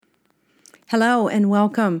Hello and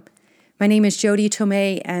welcome. My name is Jody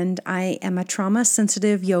Tomei, and I am a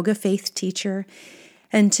trauma-sensitive yoga faith teacher.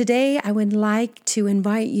 And today I would like to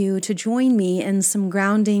invite you to join me in some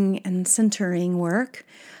grounding and centering work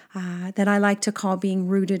that I like to call being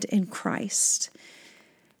rooted in Christ.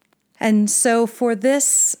 And so for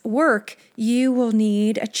this work, you will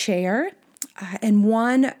need a chair and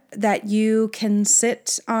one that you can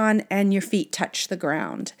sit on and your feet touch the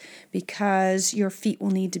ground, because your feet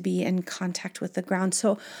will need to be in contact with the ground.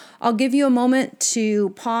 So I'll give you a moment to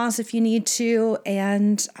pause if you need to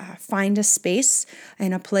and find a space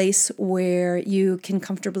and a place where you can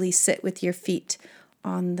comfortably sit with your feet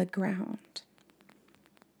on the ground.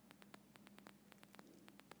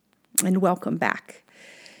 And welcome back.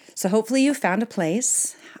 So hopefully you found a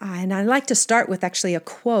place. And I'd like to start with actually a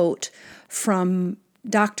quote from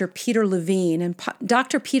Dr. Peter Levine. And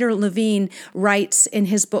Dr. Peter Levine writes in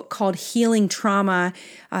his book called Healing Trauma,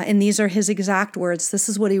 and these are his exact words. This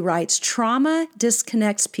is what he writes: "Trauma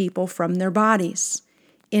disconnects people from their bodies.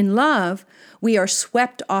 In love, we are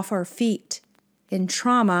swept off our feet. In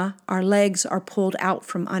trauma, our legs are pulled out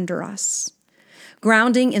from under us.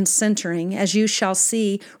 Grounding and centering, as you shall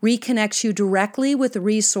see, reconnects you directly with the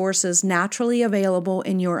resources naturally available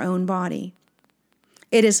in your own body.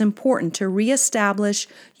 It is important to reestablish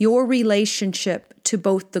your relationship to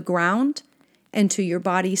both the ground and to your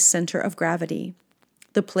body's center of gravity,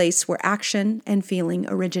 the place where action and feeling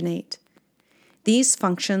originate. These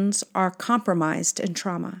functions are compromised in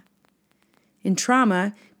trauma. In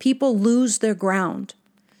trauma, people lose their ground,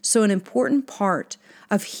 so an important part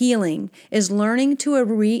of healing is learning to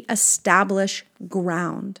reestablish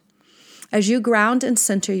ground. As you ground and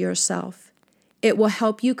center yourself, it will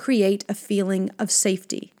help you create a feeling of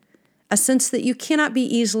safety, a sense that you cannot be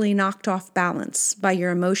easily knocked off balance by your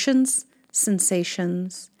emotions,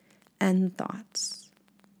 sensations, and thoughts."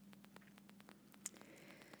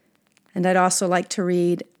 And I'd also like to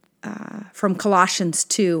read from Colossians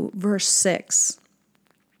 2, verse 6.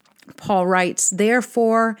 Paul writes,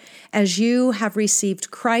 "Therefore, as you have received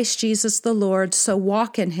Christ Jesus the Lord, so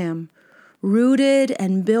walk in him, rooted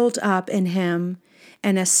and built up in him,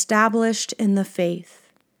 and established in the faith,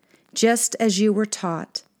 just as you were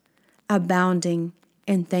taught, abounding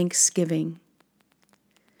in thanksgiving."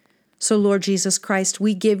 So, Lord Jesus Christ,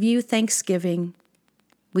 we give you thanksgiving.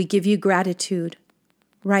 We give you gratitude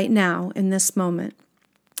right now in this moment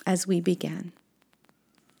as we begin.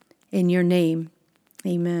 In your name,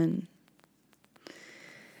 amen.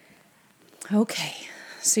 Okay,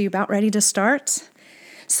 so you're about ready to start?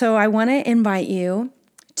 So I want to invite you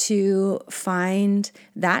to find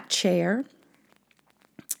that chair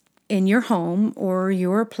in your home or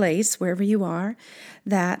your place, wherever you are,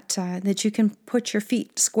 that you can put your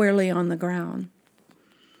feet squarely on the ground.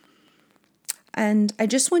 And I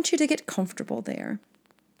just want you to get comfortable there.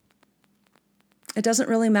 It doesn't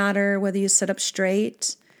really matter whether you sit up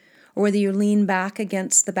straight or whether you lean back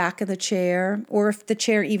against the back of the chair, or if the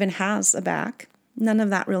chair even has a back. None of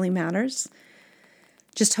that really matters.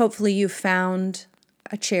 Just hopefully you've found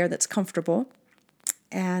a chair that's comfortable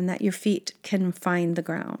and that your feet can find the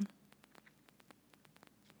ground.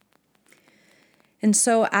 And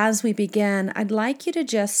so as we begin, I'd like you to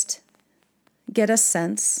just get a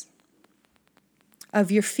sense of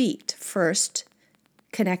your feet first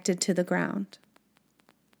connected to the ground.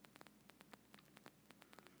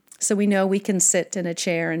 So we know we can sit in a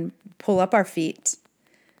chair and pull up our feet.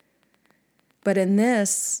 But in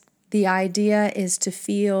this, the idea is to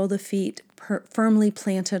feel the feet firmly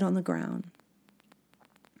planted on the ground.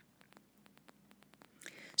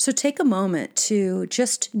 So take a moment to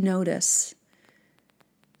just notice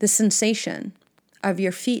the sensation of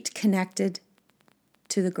your feet connected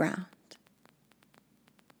to the ground.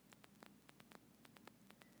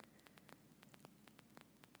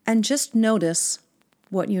 And just notice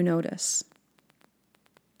what you notice.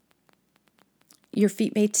 Your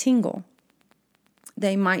feet may tingle.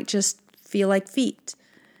 They might just feel like feet,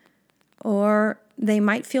 or they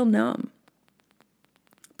might feel numb.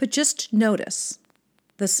 But just notice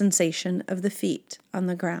the sensation of the feet on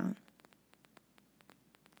the ground.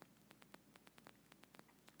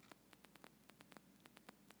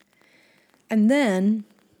 And then,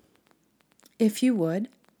 if you would,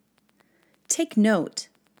 take note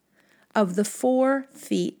of the 4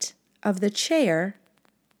 feet of the chair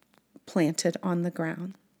planted on the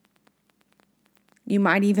ground. You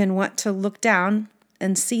might even want to look down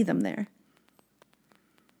and see them there.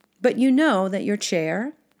 But you know that your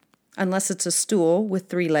chair, unless it's a stool with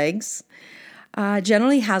 3 legs,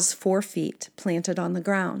 generally has 4 feet planted on the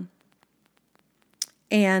ground.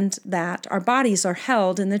 And that our bodies are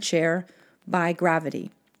held in the chair by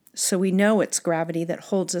gravity. so we know it's gravity that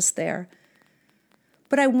holds us there.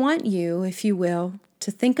 But I want you, if you will,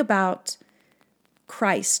 to think about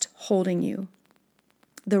Christ holding you,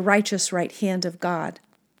 the righteous right hand of God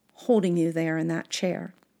holding you there in that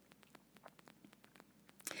chair.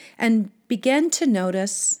 And begin to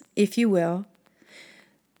notice, if you will,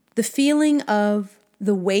 the feeling of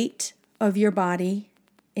the weight of your body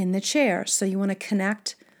in the chair. So you want to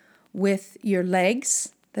connect with your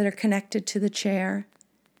legs that are connected to the chair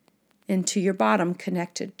and to your bottom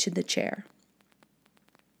connected to the chair.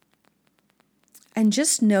 And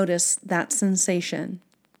just notice that sensation.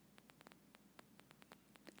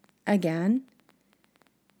 Again,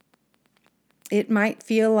 it might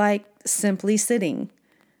feel like simply sitting.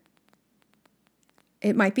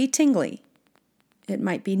 It might be tingly. It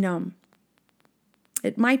might be numb.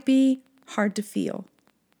 It might be hard to feel.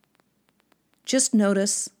 Just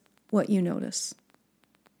notice what you notice.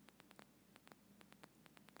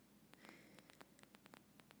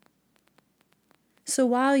 So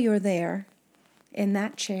while you're there in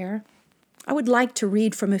that chair, I would like to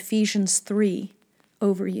read from Ephesians 3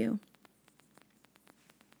 over you.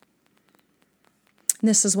 And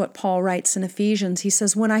this is what Paul writes in Ephesians. He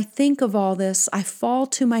says, "When I think of all this, I fall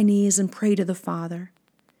to my knees and pray to the Father,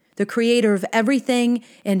 the creator of everything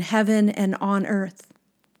in heaven and on earth.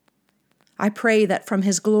 I pray that from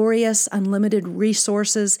his glorious, unlimited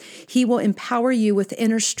resources, he will empower you with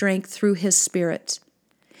inner strength through his Spirit.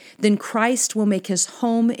 Then Christ will make his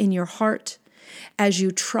home in your heart as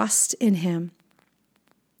you trust in him.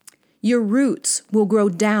 Your roots will grow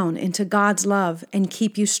down into God's love and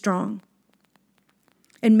keep you strong.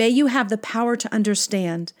 And may you have the power to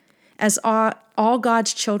understand, as all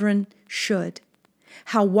God's children should,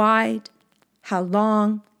 how wide, how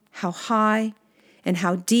long, how high, and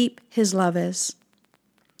how deep his love is.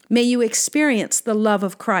 May you experience the love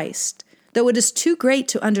of Christ, though it is too great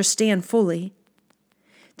to understand fully.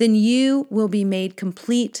 Then you will be made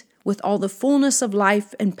complete with all the fullness of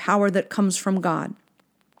life and power that comes from God.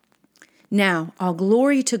 Now, all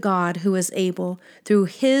glory to God who is able, through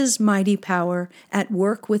his mighty power at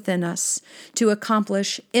work within us, to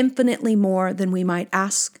accomplish infinitely more than we might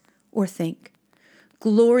ask or think.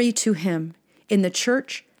 Glory to him in the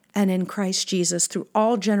church and in Christ Jesus through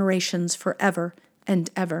all generations forever and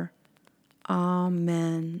ever.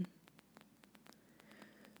 Amen."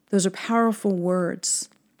 Those are powerful words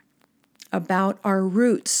about our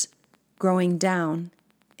roots growing down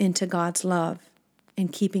into God's love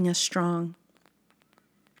and keeping us strong.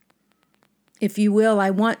 If you will, I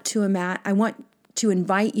want to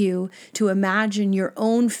invite you to imagine your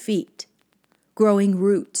own feet growing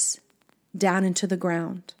roots down into the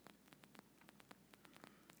ground.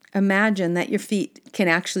 Imagine that your feet can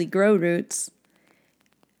actually grow roots,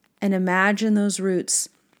 and imagine those roots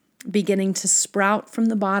beginning to sprout from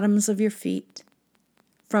the bottoms of your feet,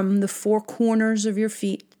 from the four corners of your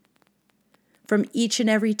feet, from each and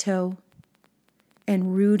every toe,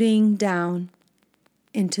 and rooting down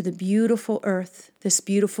into the beautiful earth, this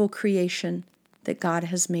beautiful creation that God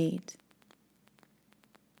has made.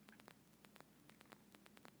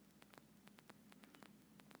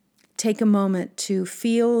 Take a moment to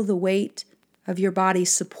feel the weight of your body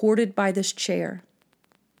supported by this chair,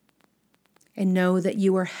 and know that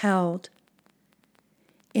you are held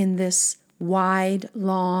in this wide,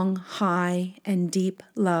 long, high, and deep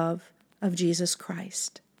love of Jesus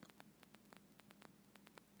Christ.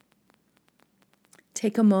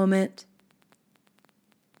 Take a moment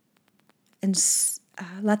and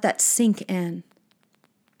let that sink in.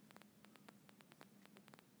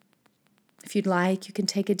 If you'd like, you can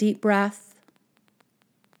take a deep breath,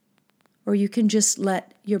 or you can just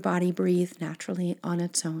let your body breathe naturally on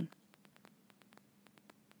its own.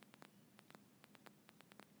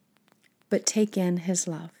 But take in his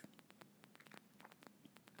love.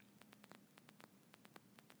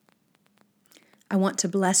 I want to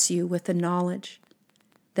bless you with the knowledge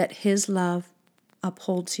that his love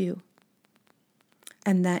upholds you,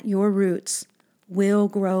 and that your roots will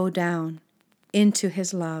grow down into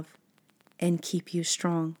his love and keep you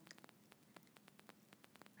strong.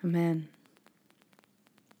 Amen.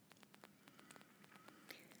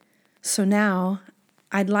 So now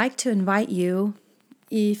I'd like to invite you,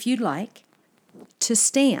 if you'd like, to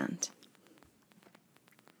stand.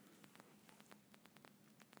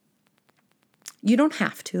 You don't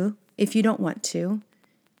have to if you don't want to.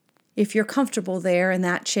 If you're comfortable there in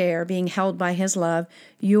that chair being held by his love,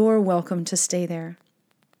 you're welcome to stay there.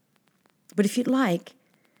 But if you'd like,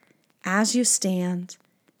 as you stand,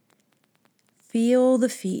 feel the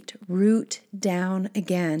feet root down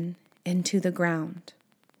again into the ground.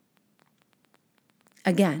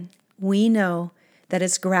 Again, we know that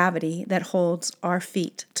it's gravity that holds our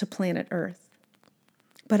feet to planet Earth.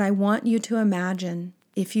 But I want you to imagine,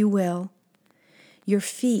 if you will, your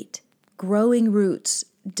feet growing roots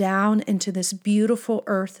down into this beautiful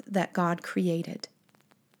earth that God created.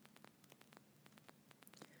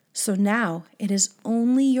 So now it is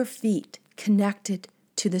only your feet connected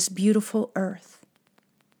to this beautiful earth.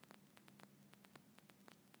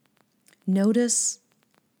 Notice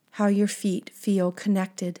how your feet feel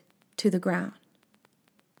connected to the ground.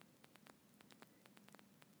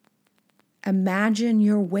 Imagine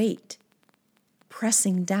your weight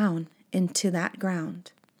pressing down into that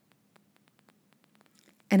ground.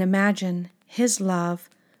 And imagine His love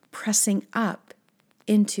pressing up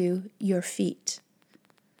into your feet.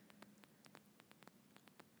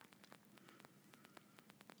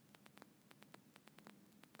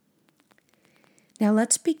 Now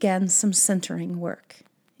let's begin some centering work,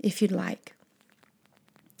 if you'd like.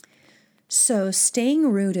 So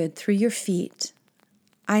staying rooted through your feet,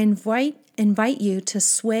 I invite you to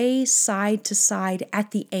sway side to side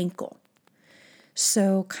at the ankle.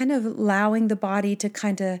 So kind of allowing the body to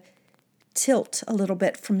kind of tilt a little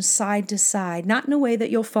bit from side to side, not in a way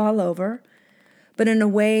that you'll fall over, but in a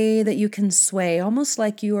way that you can sway, almost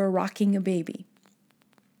like you are rocking a baby.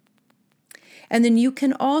 And then you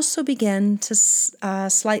can also begin to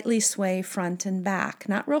slightly sway front and back,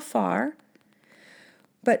 not real far,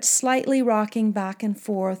 but slightly rocking back and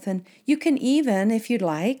forth. And you can even, if you'd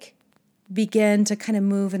like, begin to kind of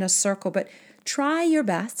move in a circle, but try your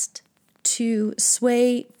best to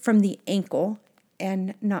sway from the ankle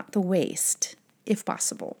and not the waist, if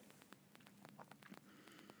possible.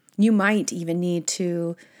 You might even need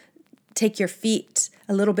to take your feet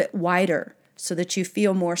a little bit wider so that you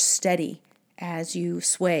feel more steady as you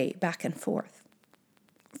sway back and forth.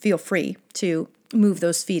 Feel free to move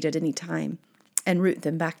those feet at any time and root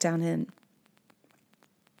them back down in.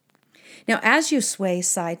 Now, as you sway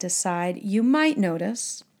side to side, you might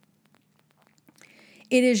notice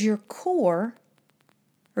it is your core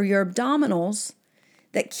or your abdominals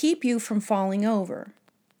that keep you from falling over.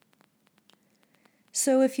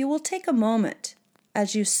 So if you will take a moment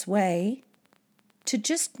as you sway to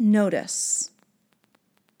just notice,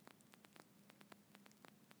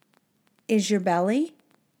 is your belly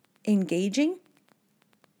engaging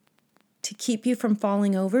to keep you from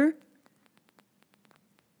falling over?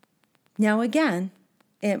 Now again,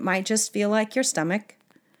 it might just feel like your stomach,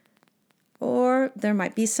 or there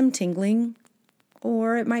might be some tingling,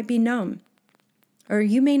 or it might be numb, or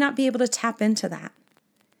you may not be able to tap into that.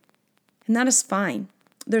 And that is fine.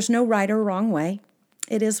 There's no right or wrong way.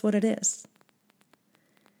 It is what it is.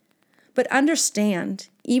 But understand,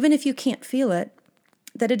 even if you can't feel it,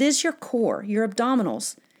 that it is your core, your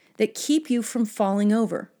abdominals, that keep you from falling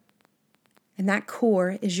over. And that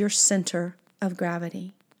core is your center of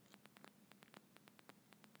gravity.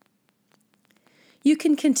 You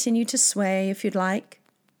can continue to sway if you'd like,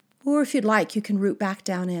 or if you'd like, you can root back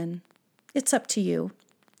down in. It's up to you.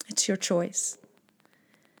 It's your choice.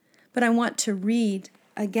 But I want to read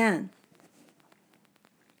again.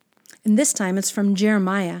 And this time it's from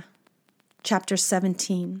Jeremiah, chapter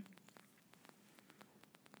 17.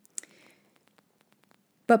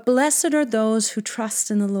 But blessed are those who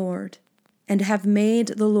trust in the Lord and have made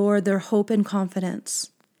the Lord their hope and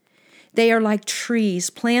confidence. They are like trees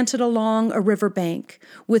planted along a riverbank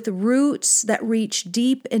with roots that reach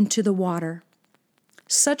deep into the water.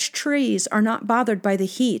 Such trees are not bothered by the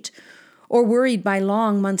heat or worried by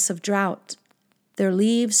long months of drought. Their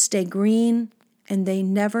leaves stay green and they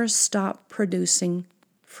never stop producing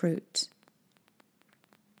fruit.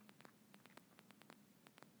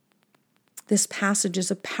 This passage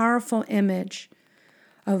is a powerful image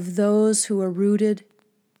of those who are rooted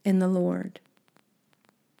in the Lord.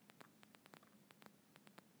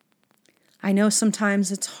 I know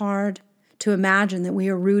sometimes it's hard to imagine that we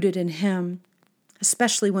are rooted in Him,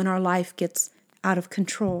 especially when our life gets out of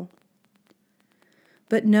control.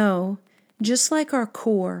 But no, just like our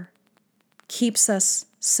core keeps us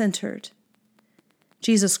centered,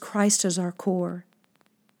 Jesus Christ is our core,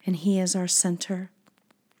 and He is our center.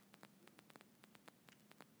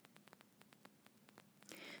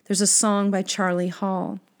 There's a song by Charlie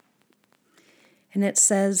Hall, and it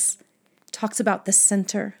talks about the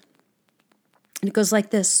center. And it goes like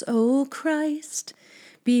this: "Oh Christ,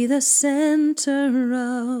 be the center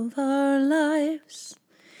of our lives,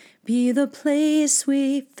 be the place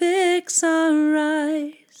we fix our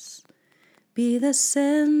eyes, be the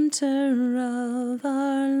center of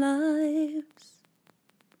our lives."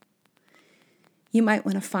 You might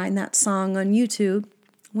want to find that song on YouTube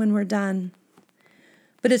when we're done.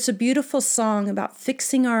 But it's a beautiful song about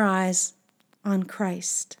fixing our eyes on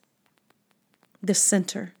Christ, the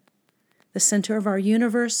center of our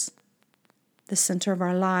universe, the center of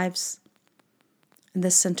our lives, and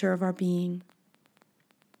the center of our being.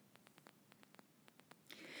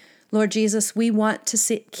 Lord Jesus, we want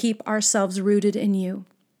to keep ourselves rooted in you.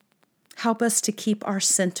 Help us to keep our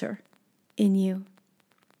center in you.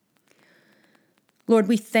 Lord,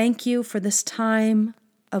 we thank you for this time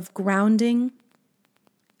of grounding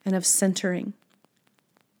and of centering,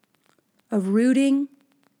 of rooting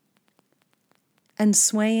and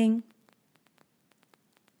swaying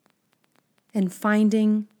and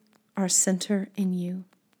finding our center in you.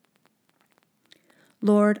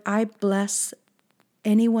 Lord, I bless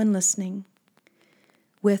anyone listening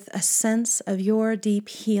with a sense of your deep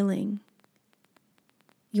healing,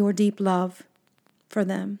 your deep love for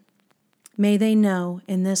them. May they know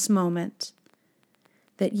in this moment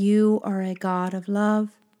that you are a God of love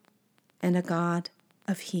and a God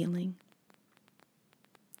of healing.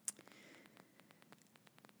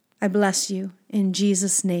 I bless you in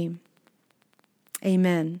Jesus' name.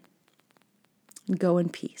 Amen. And go in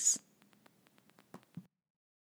peace.